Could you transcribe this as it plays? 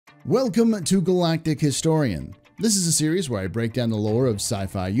Welcome to Galactic Historian. This is a series where I break down the lore of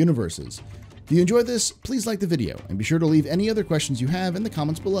sci-fi universes. If you enjoyed this, please like the video and be sure to leave any other questions you have in the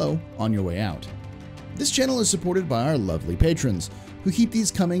comments below on your way out. This channel is supported by our lovely patrons, who keep these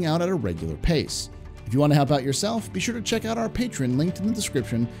coming out at a regular pace. If you want to help out yourself, be sure to check out our Patreon linked in the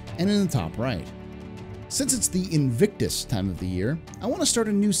description and in the top right. Since it's the Invictus time of the year, I want to start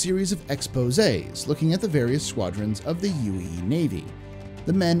a new series of exposés looking at the various squadrons of the UEE Navy,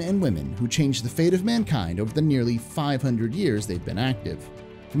 the men and women who changed the fate of mankind over the nearly 500 years they've been active.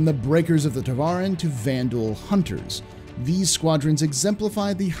 From the breakers of the Tavaran to Vanduul hunters, these squadrons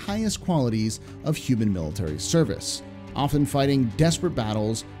exemplify the highest qualities of human military service, often fighting desperate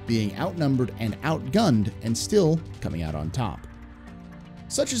battles, being outnumbered and outgunned, and still coming out on top.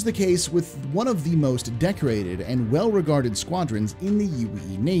 Such is the case with one of the most decorated and well-regarded squadrons in the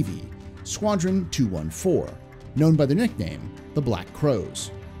UEE Navy, Squadron 214, known by the nickname the Black Crows.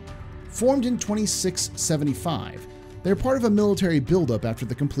 Formed in 2675, they're part of a military buildup after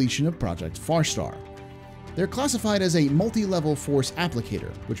the completion of Project Farstar. They're classified as a multi-level force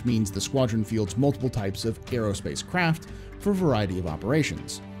applicator, which means the squadron fields multiple types of aerospace craft for a variety of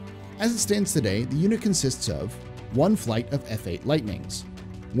operations. As it stands today, the unit consists of one flight of F-8 Lightnings,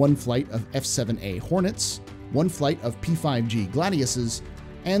 one flight of F-7A Hornets, one flight of P-5G Gladiuses,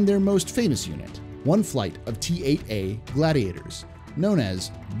 and their most famous unit, one flight of T-8A Gladiators, known as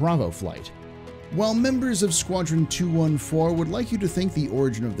Bravo Flight. While members of Squadron 214 would like you to think the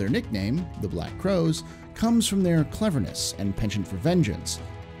origin of their nickname, the Black Crows, comes from their cleverness and penchant for vengeance,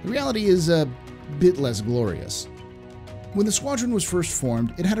 the reality is a bit less glorious. When the squadron was first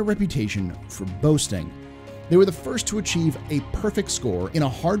formed, it had a reputation for boasting. They were the first to achieve a perfect score in a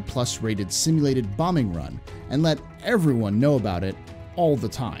Hard Plus rated simulated bombing run and let everyone know about it all the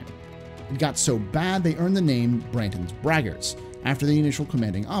time. It got so bad they earned the name Branton's Braggarts, after the initial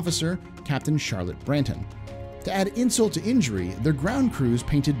commanding officer, Captain Charlotte Branton. To add insult to injury, their ground crews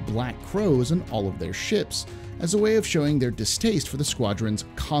painted black crows on all of their ships, as a way of showing their distaste for the squadron's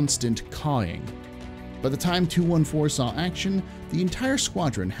constant cawing. By the time 214 saw action, the entire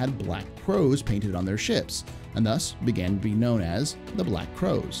squadron had black crows painted on their ships, and thus began to be known as the Black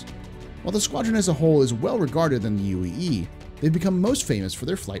Crows. While the squadron as a whole is well regarded in the UEE, they've become most famous for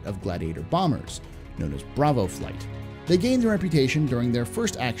their flight of Gladiator bombers, known as Bravo Flight. They gained their reputation during their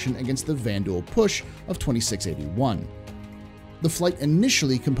first action against the Vanduul push of 2681. The flight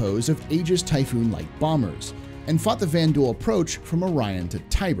initially composed of Aegis Typhoon light bombers, and fought the Vanduul approach from Orion to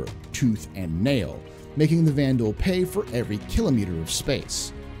Tiber, tooth and nail, making the Vanduul pay for every kilometer of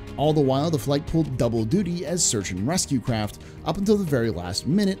space. All the while, the flight pulled double duty as search and rescue craft up until the very last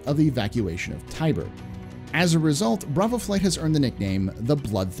minute of the evacuation of Tiber. As a result, Bravo Flight has earned the nickname the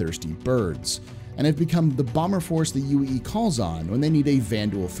Bloodthirsty Birds, and have become the bomber force the UEE calls on when they need a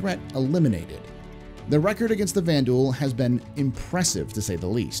Vanduul threat eliminated. The record against the Vanduul has been impressive to say the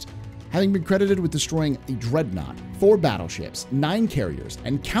least. Having been credited with destroying a dreadnought, 4 battleships, 9 carriers,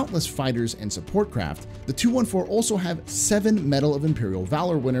 and countless fighters and support craft, the 214 also have 7 Medal of Imperial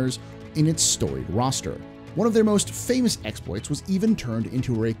Valor winners in its storied roster. One of their most famous exploits was even turned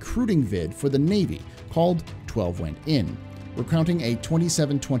into a recruiting vid for the Navy called 12 Went In, recounting a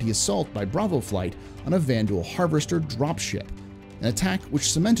 2720 assault by Bravo Flight on a Vanduul Harvester dropship, an attack which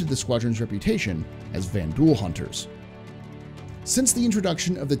cemented the squadron's reputation as Vanduul hunters. Since the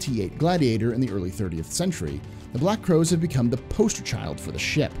introduction of the T-8 Gladiator in the early 30th century, the Black Crows have become the poster child for the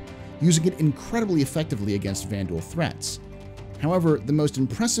ship, using it incredibly effectively against Vanduul threats. However, the most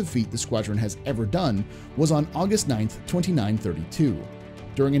impressive feat the squadron has ever done was on August 9, 2932,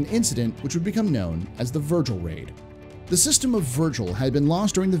 during an incident which would become known as the Virgil Raid. The system of Virgil had been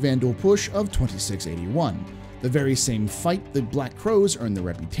lost during the Vanduul push of 2681, the very same fight the Black Crows earned their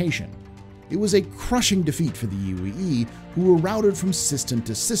reputation. It was a crushing defeat for the UEE, who were routed from system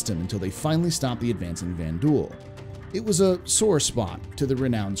to system until they finally stopped the advancing Vanduul. It was a sore spot to the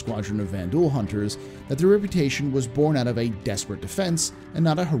renowned squadron of Vanduul hunters that their reputation was born out of a desperate defense and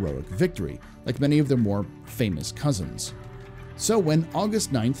not a heroic victory, like many of their more famous cousins. So when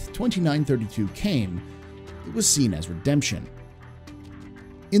August 9th, 2932 came, it was seen as redemption.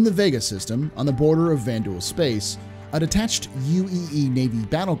 In the Vega system, on the border of Vanduul space, a detached UEE Navy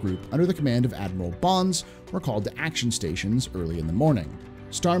battle group under the command of Admiral Bonds were called to action stations early in the morning.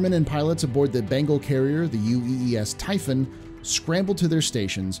 Starmen and pilots aboard the Bengal carrier, the UEES Typhon, scrambled to their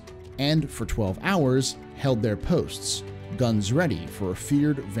stations and, for 12 hours, held their posts, guns ready for a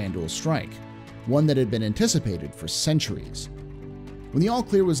feared Vanduul strike, one that had been anticipated for centuries. When the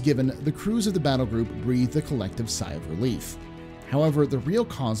all-clear was given, the crews of the battle group breathed a collective sigh of relief. However, the real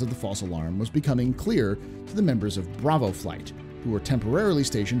cause of the false alarm was becoming clear to the members of Bravo Flight, who were temporarily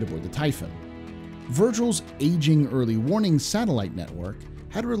stationed aboard the Typhon. Virgil's aging early warning satellite network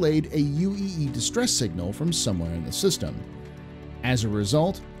had relayed a UEE distress signal from somewhere in the system. As a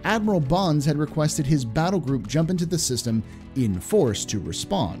result, Admiral Bonds had requested his battle group jump into the system in force to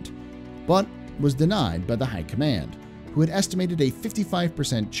respond, but was denied by the High Command, who had estimated a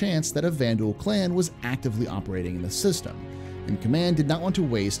 55% chance that a Vanduul clan was actively operating in the system, and Command did not want to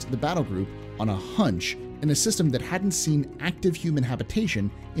waste the battle group on a hunch in a system that hadn't seen active human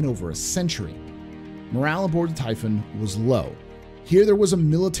habitation in over a century. Morale aboard the Typhon was low. Here there was a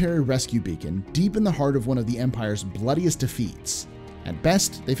military rescue beacon deep in the heart of one of the Empire's bloodiest defeats. At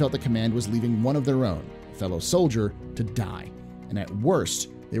best, they felt the Command was leaving one of their own, a fellow soldier, to die, and at worst,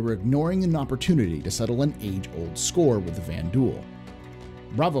 they were ignoring an opportunity to settle an age-old score with the Vanduul.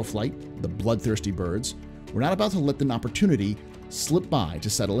 Bravo Flight, the bloodthirsty birds, were not about to let an opportunity slip by to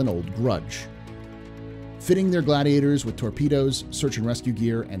settle an old grudge. Fitting their gladiators with torpedoes, search and rescue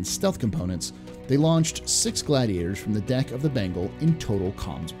gear, and stealth components, they launched 6 gladiators from the deck of the Bengal in total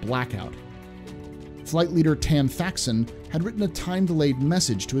comms blackout. Flight leader Tam Thaxon had written a time-delayed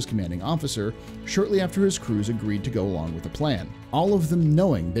message to his commanding officer shortly after his crews agreed to go along with the plan, all of them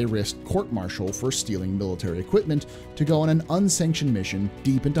knowing they risked court-martial for stealing military equipment to go on an unsanctioned mission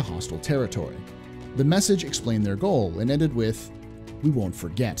deep into hostile territory. The message explained their goal and ended with, "We won't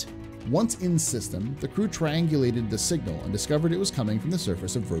forget." Once in system, the crew triangulated the signal and discovered it was coming from the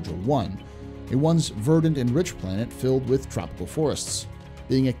surface of Virgil 1, a once verdant and rich planet filled with tropical forests,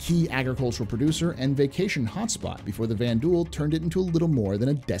 being a key agricultural producer and vacation hotspot before the Vanduul turned it into a little more than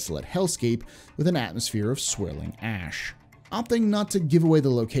a desolate hellscape with an atmosphere of swirling ash. Opting not to give away the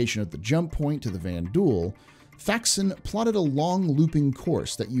location of the jump point to the Vanduul, Thaxon plotted a long looping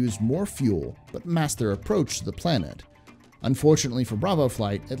course that used more fuel but masked their approach to the planet. Unfortunately for Bravo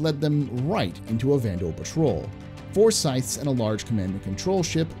Flight, it led them right into a Vanduul patrol. 4 scythes and a large command and control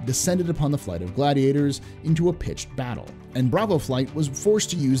ship descended upon the flight of gladiators into a pitched battle, and Bravo Flight was forced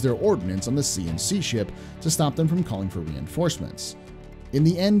to use their ordnance on the C&C ship to stop them from calling for reinforcements. In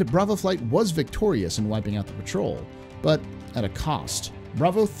the end, Bravo Flight was victorious in wiping out the patrol, but at a cost.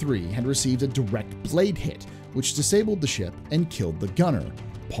 Bravo 3 had received a direct blade hit, which disabled the ship and killed the gunner,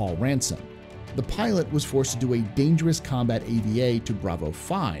 Paul Ransom. The pilot was forced to do a dangerous combat AVA to Bravo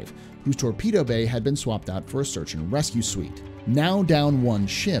 5, whose torpedo bay had been swapped out for a search and rescue suite. Now down 1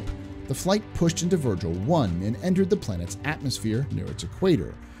 ship, the flight pushed into Virgil 1 and entered the planet's atmosphere near its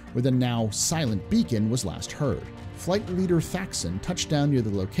equator, where the now silent beacon was last heard. Flight leader Thaxon touched down near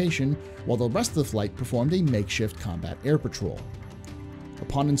the location, while the rest of the flight performed a makeshift combat air patrol.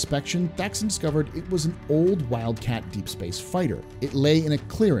 Upon inspection, Thaxon discovered it was an old Wildcat deep space fighter. It lay in a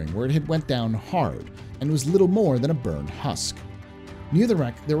clearing where it had went down hard, and was little more than a burned husk. Near the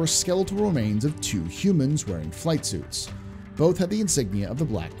wreck, there were skeletal remains of 2 humans wearing flight suits. Both had the insignia of the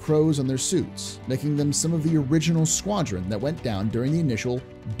Black Crows on their suits, making them some of the original squadron that went down during the initial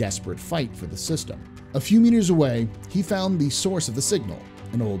desperate fight for the system. A few meters away, he found the source of the signal,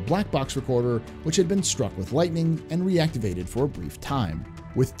 an old black box recorder which had been struck with lightning and reactivated for a brief time.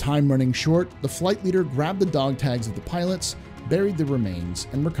 With time running short, the flight leader grabbed the dog tags of the pilots, buried the remains,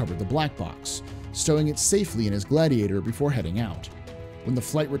 and recovered the black box, stowing it safely in his gladiator before heading out. When the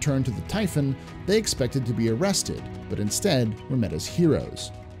flight returned to the Typhon, they expected to be arrested, but instead were met as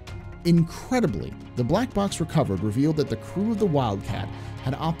heroes. Incredibly, the black box recovered revealed that the crew of the Wildcat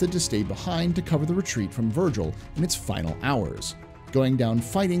had opted to stay behind to cover the retreat from Virgil in its final hours, going down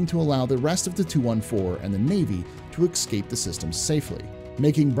fighting to allow the rest of the 214 and the Navy to escape the system safely,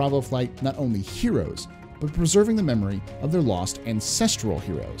 making Bravo Flight not only heroes, but preserving the memory of their lost ancestral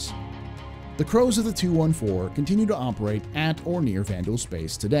heroes. The Crows of the 214 continue to operate at or near Vanduul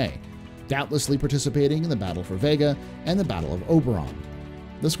space today, doubtlessly participating in the Battle for Vega and the Battle of Oberon.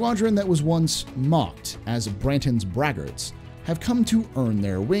 The squadron that was once mocked as Branton's braggarts have come to earn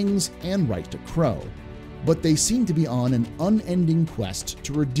their wings and right to crow, but they seem to be on an unending quest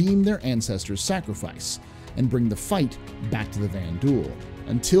to redeem their ancestors' sacrifice and bring the fight back to the Vanduul.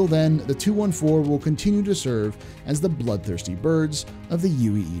 Until then, the 214 will continue to serve as the bloodthirsty birds of the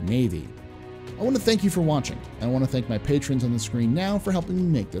UEE Navy. I want to thank you for watching, and I want to thank my patrons on the screen now for helping me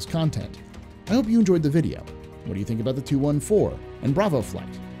make this content. I hope you enjoyed the video. What do you think about the 214 and Bravo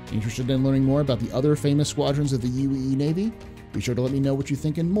Flight? Interested in learning more about the other famous squadrons of the UEE Navy? Be sure to let me know what you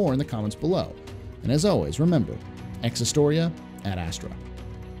think and more in the comments below. And as always, remember, ex Historia ad Astra.